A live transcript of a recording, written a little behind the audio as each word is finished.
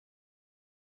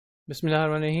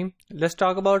Bismillahirrahmanirrahim. Let's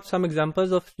talk about some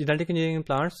examples of genetic engineering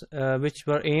plants which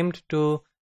were aimed to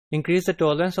increase the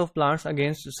tolerance of plants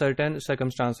against certain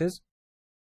circumstances.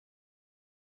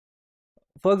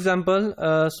 For example,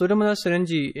 Pseudomonas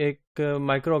syringae एक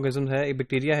microorganism है, एक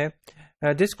bacteria है.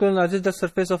 This colonizes the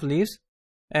surface of leaves,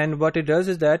 and what it does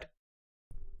is that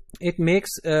it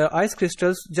makes ice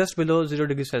crystals just below 0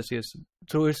 degrees Celsius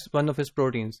through one of its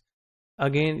proteins.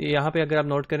 Again, यहाँ पे अगर आप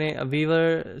note करें, we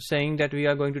were saying that we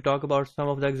are going to talk about some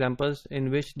of the examples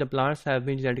in which the plants have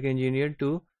been genetically engineered to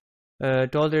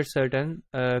tolerate certain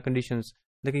conditions.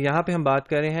 लेकिन यहाँ पे हम बात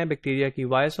कर रहे हैं बैक्टीरिया की.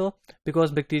 Y so?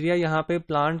 बिकॉज बैक्टीरिया यहाँ पे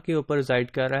प्लांट के ऊपर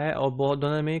रिजाइड कर रहा है और बहुत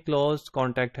दोनों में क्लोज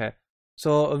कॉन्टैक्ट है.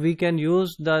 So we can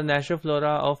use the natural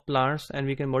flora of plants and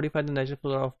we can modify the natural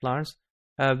flora of plants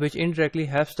which indirectly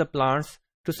helps the plants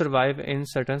to survive in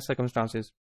certain circumstances.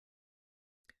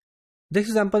 This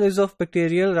example is of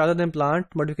bacterial rather than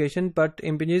plant modification but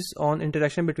impinges on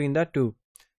interaction between the two.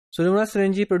 Pseudomonas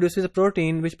syringae produces a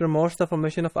protein which promotes the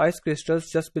formation of ice crystals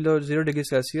just below 0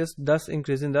 degrees Celsius, thus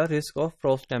increasing the risk of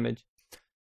frost damage.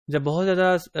 जब बहुत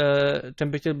ज़्यादा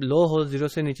temperature low हो, 0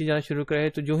 से नीचे जाना शुरू करे,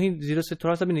 तो जो ही 0 से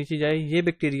थोड़ा सा भी नीचे जाए, ये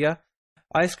बैक्टीरिया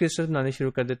आइस क्रिस्टल्स बनाने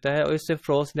शुरू कर देता है और इससे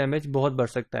फ्रोस्ट डैमेज बहुत बढ़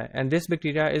सकता है. And this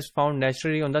bacteria is found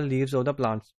naturally on the leaves of the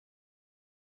plants.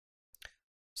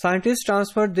 Scientists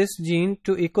transferred this gene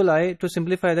to E. coli to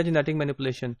simplify the genetic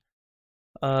manipulation.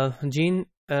 Gene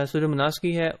Pseudomonas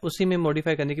की है, उसी में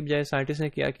मॉडिफाई करने की बजाय साइंटिस्ट ने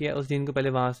क्या किया, उस जीन को पहले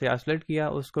वहां से आइसोलेट किया,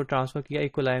 उसको ट्रांसफर किया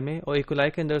इकोलाई में और इकोलाई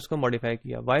के अंदर उसको मॉडिफाई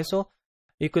किया. वाई सो?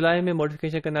 इकोलाई में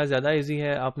मॉडिफिकेशन करना ज़्यादा इजी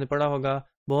है. आपने पढ़ा होगा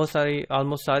बहुत सारी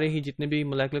ऑलमोस्ट सारे ही जितने भी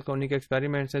मोलेकुलर क्लोनिंग के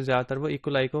एक्सपेरिमेंट्स हैं, ज़्यादातर वो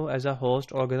इकोलाई को as a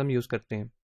host organism use करते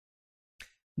हैं.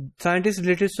 Scientists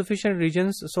deleted sufficient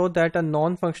regions so that a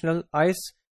non-functional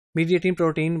ice-mediating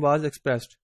protein was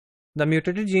expressed. The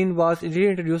mutated gene was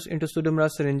reintroduced into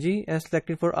Pseudomonas syringae and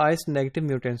selected for ice-negative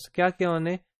mutants. क्या किया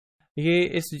उन्होंने?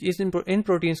 ये इन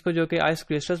proteins को जो कि ice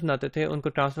crystals बनाते थे उनको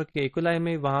ट्रांसफर किया इकोलाई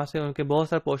में, वहां से उनके बहुत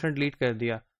सारे पोर्शन डिलीट कर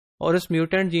दिया और उस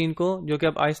म्यूटेंट जीन को जो कि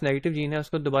अब आइस नेगेटिव जीन है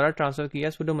उसको दोबारा ट्रांसफर किया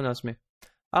Pseudomonas में.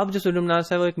 अब जो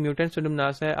Pseudomonas है वो एक म्यूटेंट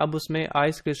Pseudomonas है, अब उसमें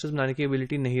आइस क्रिस्टल्स बनाने की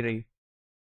एबिलिटी नहीं रही.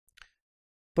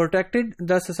 Protected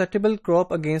the susceptible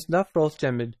crop against the Frost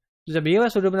damage. जब ये वाला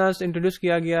Pseudomonas इंट्रोड्यूस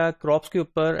किया गया क्रॉप्स के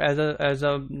ऊपर एज अ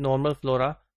नॉर्मल फ्लोरा,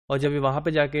 और जब ये वहां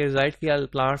पे जाके रिजाइड किया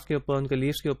प्लांट्स के ऊपर, उनके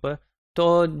लीव्स के ऊपर, तो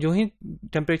जो ही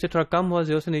टेम्परेचर थोड़ा कम हुआ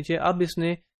 0 से नीचे, अब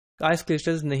इसने आइस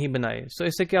क्रिस्टल्स नहीं बनाए. सो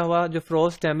इससे क्या हुआ, जो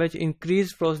frost damage,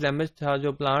 increase frost damage था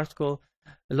जो प्लांट्स को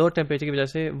लो टेम्परेचर की वजह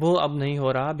से, वो अब नहीं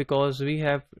हो रहा, because we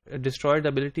have destroyed the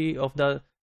ability of the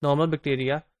normal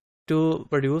bacteria to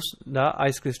produce the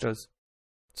ice crystals.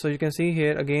 So you can see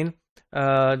here again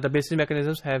the basic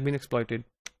mechanisms have been exploited.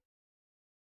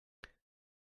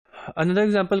 Another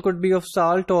example could be of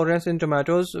salt tolerance in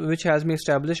tomatoes, which has been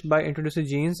established by introducing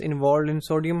genes involved in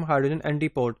sodium hydrogen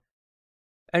antipode.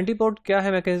 Antipode क्या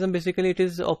है mechanism? Basically it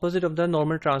is opposite of the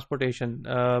normal transportation.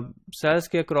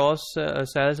 Cells के across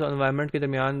cells और environment के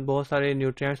दरमियान बहुत सारे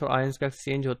nutrients और ions का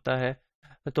exchange होता है,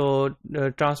 तो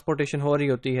transportation हो रही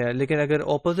होती है, लेकिन अगर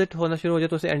opposite होना शुरू हो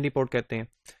जाए तो उसे antipode कहते हैं.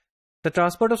 The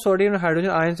transport of sodium and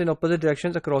hydrogen ions in opposite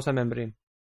directions across a membrane.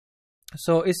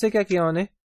 So, इससे क्या किया उन्होंने?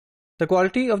 The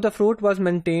quality of the fruit was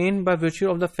maintained by virtue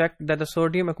of the fact that the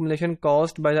sodium accumulation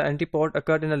caused by the antipode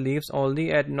occurred in the leaves only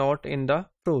and not in the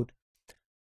fruit.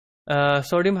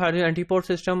 Sodium hydrogen antipode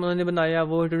system उन्होंने बनाया,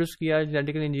 वो introduce किया,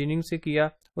 genetical engineering से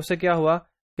किया. उससे क्या हुआ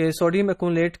कि सोडियम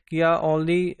accumulate किया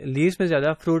ओनली लीव्स में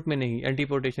ज़्यादा, फ्रूट में नहीं,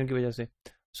 एंटीपोर्टेशन की वजह से.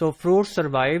 So, fruit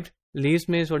survived. लीव्स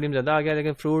में सोडियम ज़्यादा आ गया,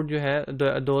 लेकिन फ्रूट जो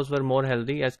है those were more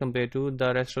healthy as compare to the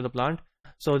rest of the plant.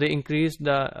 So they increase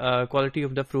the quality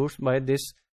of the fruits by this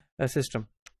system.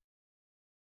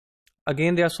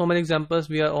 Again, there are so many examples,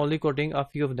 we are only quoting a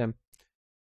few of them.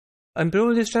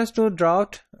 Improved resistance to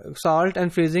drought, salt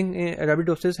and freezing in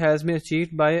Arabidopsis has been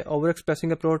achieved by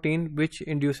overexpressing a protein which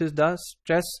induces the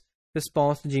stress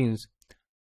response genes.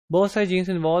 बहुत सारे jeans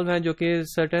involve हैं जो कि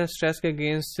certain stress के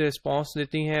against response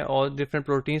देती हैं और different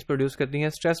proteins produce करती हैं.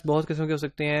 स्ट्रेस बहुत किस्म के हो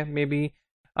सकते हैं, may be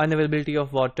unavailability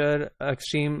of water,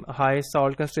 extreme high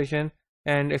salt concentration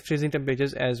and freezing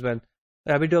temperatures as well.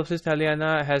 Arabidopsis thaliana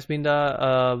has been the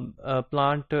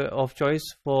plant of choice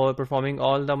for performing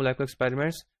all the molecular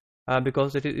experiments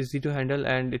because it is easy to handle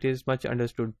and it is much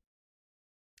understood.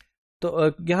 तो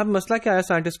यहाँ पे मसला क्या है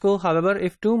scientist को? However,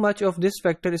 if too much of this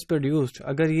factor is produced,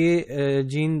 अगर ये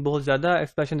gene बहुत ज़्यादा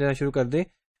एक्सप्रेशन देना शुरू कर दे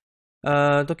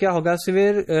तो क्या होगा?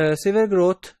 severe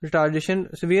growth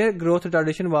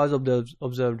retardation was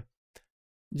observed.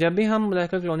 जब भी हम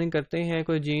मोलेकुलर क्लोनिंग करते हैं,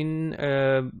 कोई जीन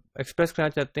एक्सप्रेस करना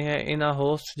चाहते हैं इन अ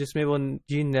होस्ट जिसमें वो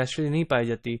जीन नेचुरली नहीं पाई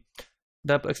जाती,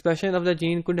 the expression of the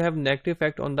gene could have negative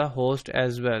effect on the host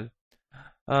as well.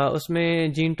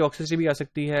 उसमें जीन टॉक्सिसिटी भी आ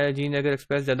सकती है। जीन अगर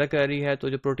एक्सप्रेस ज़्यादा कर रही है तो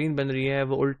जो प्रोटीन बन रही है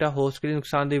वो उल्टा होस्ट के लिए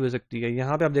नुकसानदेह हो सकती है।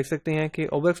 यहाँ पे आप देख सकते हैं कि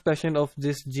over expression of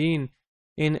this gene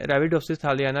in रेविडोप्सिस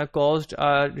thaliana caused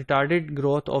a retarded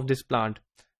growth of this plant.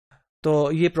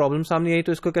 तो ये प्रॉब्लम सामने आई,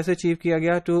 तो इसको कैसे अचीव किया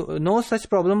गया? To know such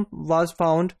problem was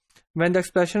found when the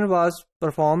expression was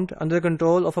performed under the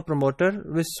control of a promoter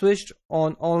which switched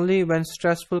on only when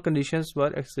stressful conditions were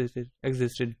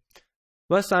existed.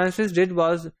 What scientists did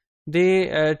was they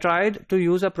tried to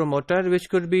use a promoter which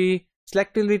could be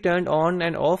selectively turned on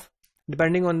and off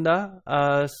depending on the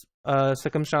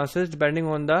circumstances,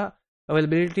 depending on the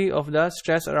availability of the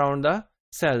stress around the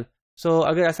cell. So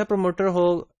अगर ऐसा promoter हो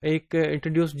एक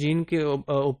introduce gene के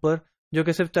ऊपर जो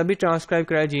कि सिर्फ तभी ट्रांसक्राइब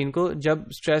कराए जीन को जब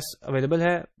स्ट्रेस अवेलेबल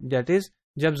है, दैट इज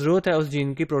जब जरूरत है उस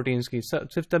जीन की प्रोटीन्स की,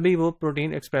 सिर्फ तभी वो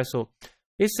प्रोटीन एक्सप्रेस हो।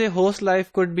 इससे host life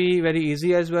could be very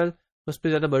easy as well, उस पर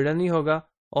ज़्यादा बर्डन नहीं होगा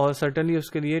और सर्टनली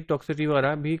उसके लिए टॉक्सिसिटी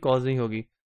वगैरह भी कॉज नहीं होगी।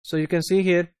 So you can see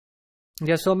here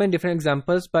there are so many different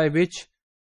examples by which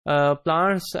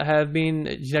plants have been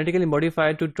genetically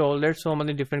modified to tolerate so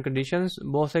many different conditions।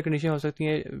 बहुत सारी कंडीशन हो सकती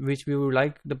हैं which we would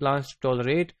like the plants to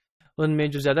tolerate। उनमें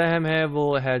जो ज़्यादा अहम है वो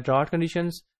है drought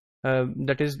conditions,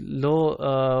 that is low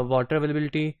water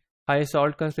availability, high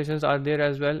salt concentrations are there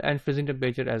as well, and freezing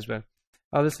temperature as well.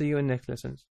 I will see you in next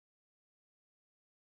lessons.